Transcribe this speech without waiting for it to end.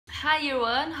Hi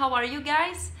everyone, how are you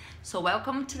guys? So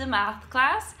welcome to the math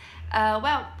class.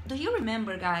 Well, do you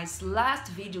remember guys,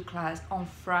 last video class on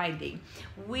Friday,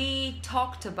 we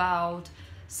talked about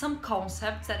some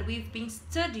concepts that we've been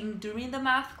studying during the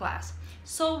math class.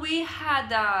 So we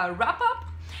had a wrap up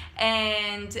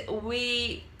and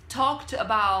we talked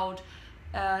about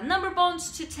number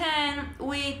bonds to 10.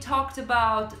 We talked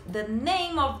about the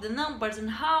name of the numbers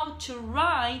and how to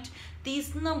write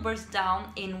these numbers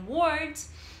down in words.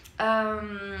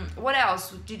 What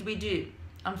else did we do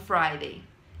on Friday?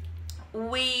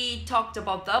 We talked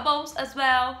about doubles as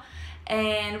well,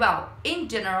 and well, in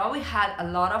general we had a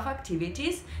lot of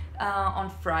activities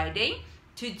on Friday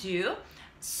to do.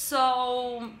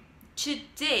 So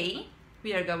today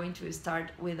we are going to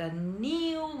start with a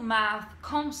new math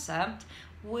concept,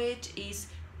 which is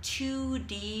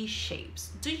 2D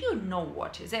shapes. Do you know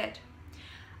what is it?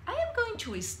 I am going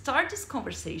to start this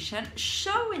conversation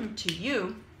showing to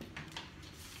you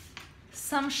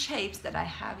some shapes that I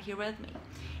have here with me.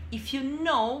 If you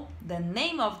know the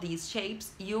name of these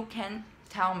shapes, you can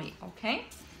tell me, okay?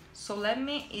 So let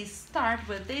me start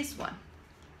with this one.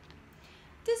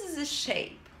 This is a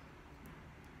shape.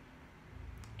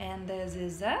 And this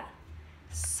is a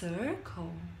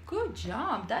circle. Good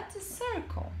job, that's a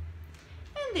circle.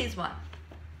 And this one.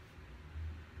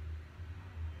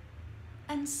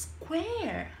 And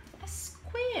square, a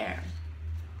square.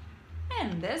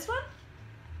 And this one.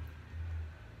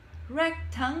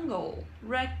 Rectangle,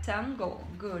 rectangle,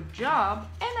 good job.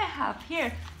 And I have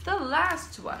here the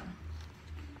last one,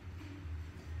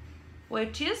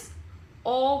 which is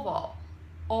oval,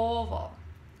 oval.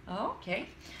 Okay,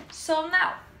 so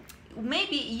now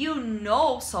maybe you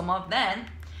know some of them.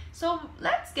 So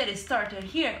let's get started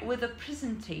here with a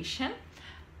presentation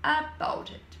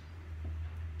about it.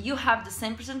 You have the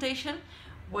same presentation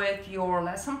with your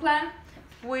lesson plan,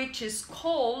 which is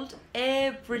called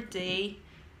Everyday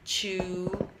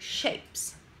 2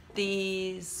 Shapes.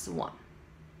 This one.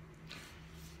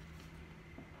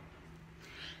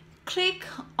 Click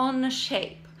on a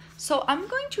shape. So I'm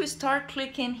going to start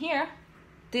clicking here,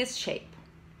 this shape.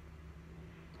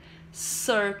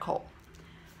 Circle.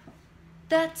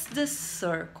 That's the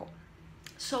circle.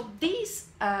 So this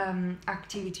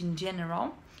activity in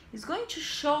general is going to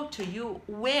show to you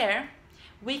where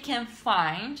we can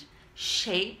find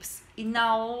shapes in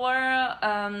our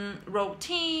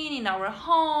routine, in our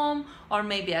home, or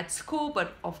maybe at school,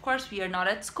 but of course we are not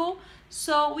at school,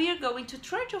 so we are going to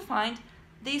try to find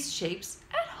these shapes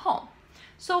at home.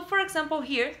 So for example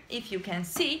here, if you can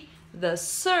see the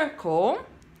circle,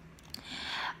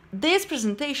 this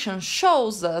presentation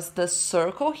shows us the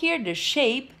circle here, the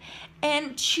shape,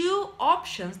 and 2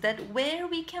 options that where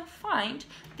we can find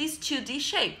this 2D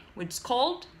shape, which is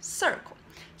called circle.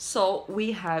 So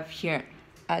we have here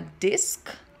a disc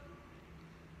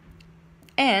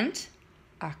and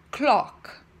a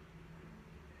clock.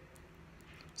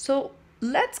 So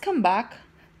let's come back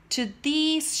to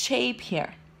this shape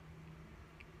here.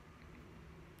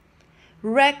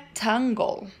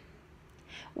 Rectangle.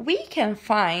 We can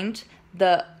find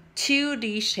the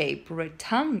 2D shape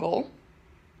rectangle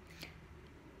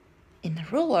in a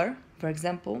ruler. For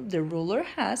example, the ruler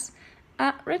has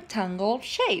a rectangle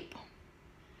shape.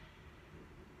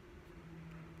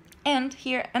 And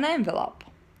here an envelope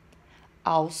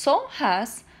also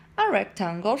has a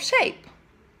rectangle shape.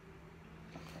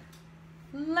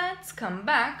 Let's come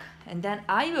back and then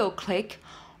I will click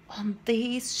on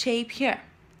this shape here.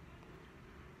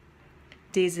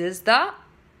 This is the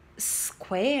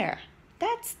square.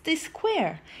 That's the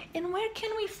square. And where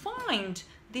can we find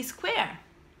the square?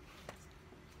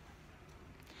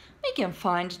 We can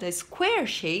find the square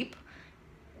shape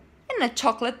in a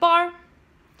chocolate bar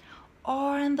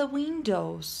or in the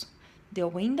windows. The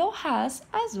window has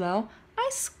as well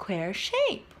a square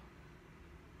shape.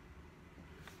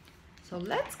 So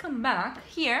let's come back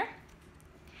here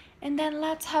and then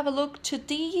let's have a look to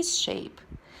this shape.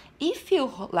 If you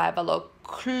have a look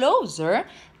closer,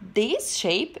 this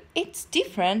shape it's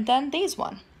different than this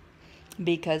one,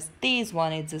 because this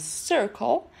one is a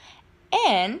circle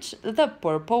and the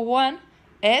purple one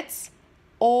it's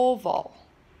oval.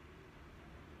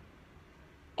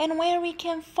 And where we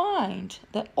can find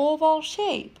the oval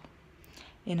shape?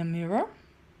 In a mirror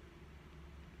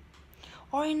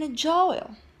or in a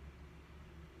jowl?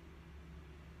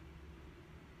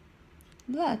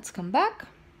 Let's come back.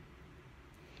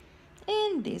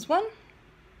 And this one,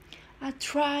 a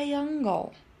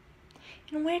triangle.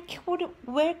 And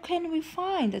where can we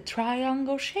find the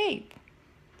triangle shape?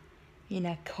 In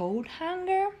a coat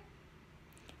hanger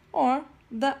or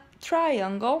the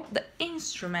triangle, the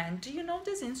instrument. Do you know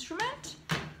this instrument?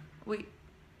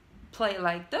 play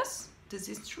like this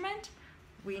instrument.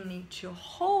 We need to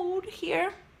hold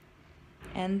here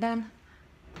and then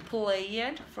play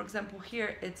it. For example,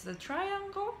 here it's the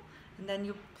triangle, and then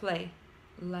you play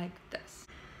like this.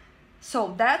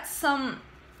 So that's some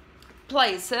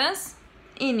places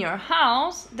in your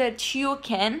house that you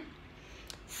can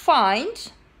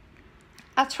find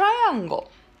a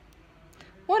triangle.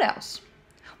 What else?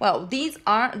 Well, these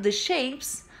are the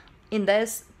shapes in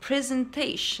this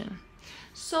presentation.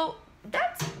 So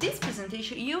that's this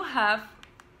presentation. You have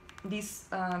this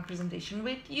presentation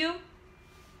with you.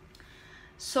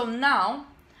 So now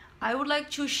I would like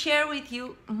to share with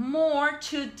you more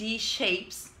 2D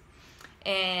shapes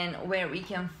and where we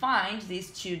can find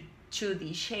these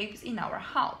 2D shapes in our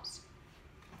house.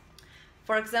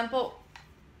 For example,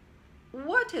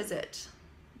 what is it?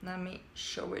 Let me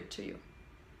show it to you.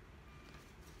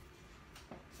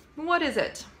 What is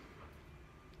it?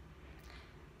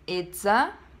 It's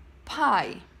a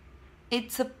pie.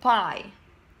 It's a pie.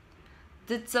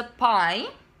 It's a pie.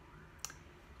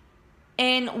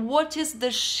 And what is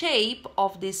the shape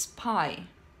of this pie?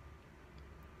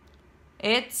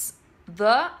 It's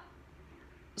the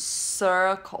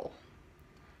circle.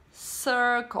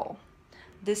 Circle.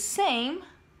 The same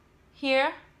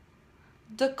here,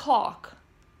 the clock.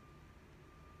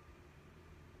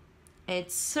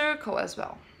 It's circle as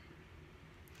well.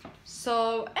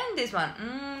 So, and this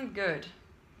one, good.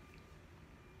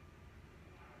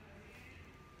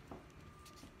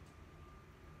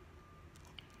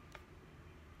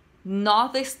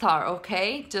 Not the star,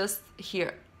 okay? Just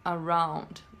here,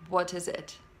 around. What is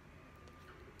it?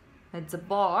 It's a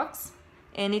box,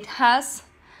 and it has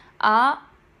a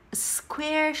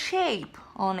square shape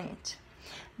on it.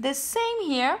 The same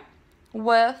here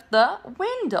with the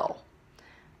window.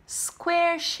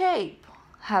 Square shape.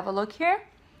 Have a look here.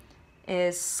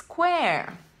 Is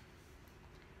square.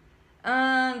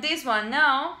 This one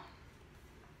now.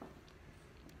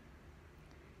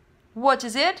 What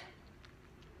is it?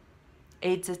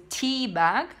 It's a tea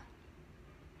bag.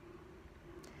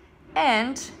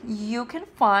 And you can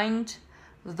find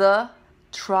the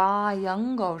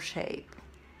triangle shape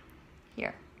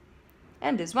here.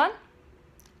 And this one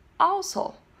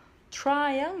also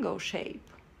triangle shape.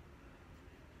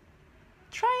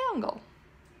 Triangle.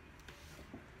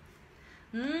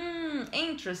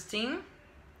 Interesting.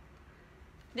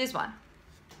 This one.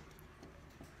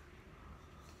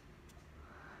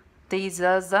 This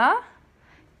is a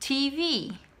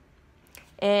TV.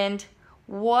 And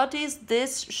what is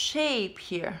this shape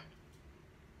here?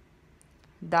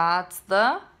 That's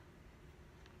the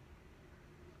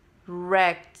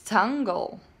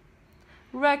rectangle.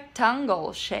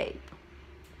 Rectangle shape.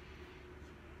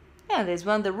 And this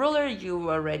one, the ruler, you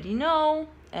already know,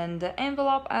 and the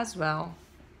envelope as well.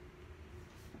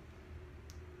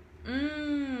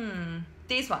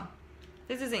 This one.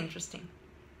 This is interesting.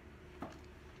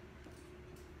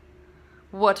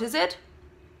 What is it?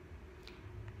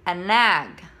 An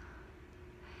egg.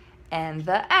 And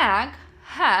the egg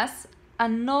has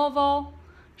an oval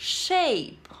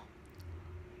shape.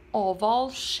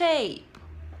 Oval shape.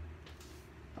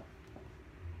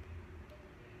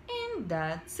 And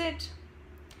that's it.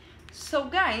 So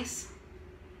guys,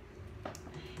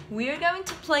 we are going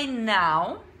to play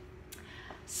now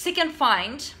seek and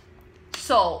find.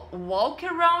 So walk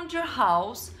around your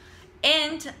house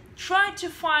and try to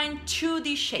find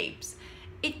 2D shapes.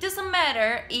 It doesn't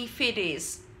matter if it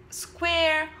is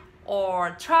square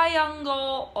or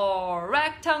triangle or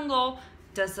rectangle,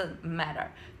 doesn't matter.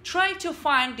 Try to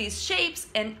find these shapes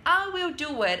and I will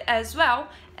do it as well.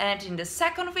 And in the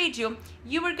second video,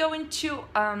 you are going to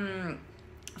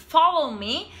follow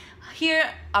me here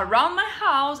around my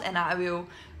house and I will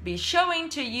be showing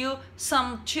to you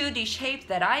some 2D shapes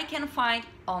that I can find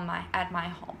on at my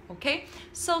home, okay?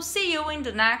 So see you in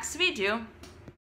the next video.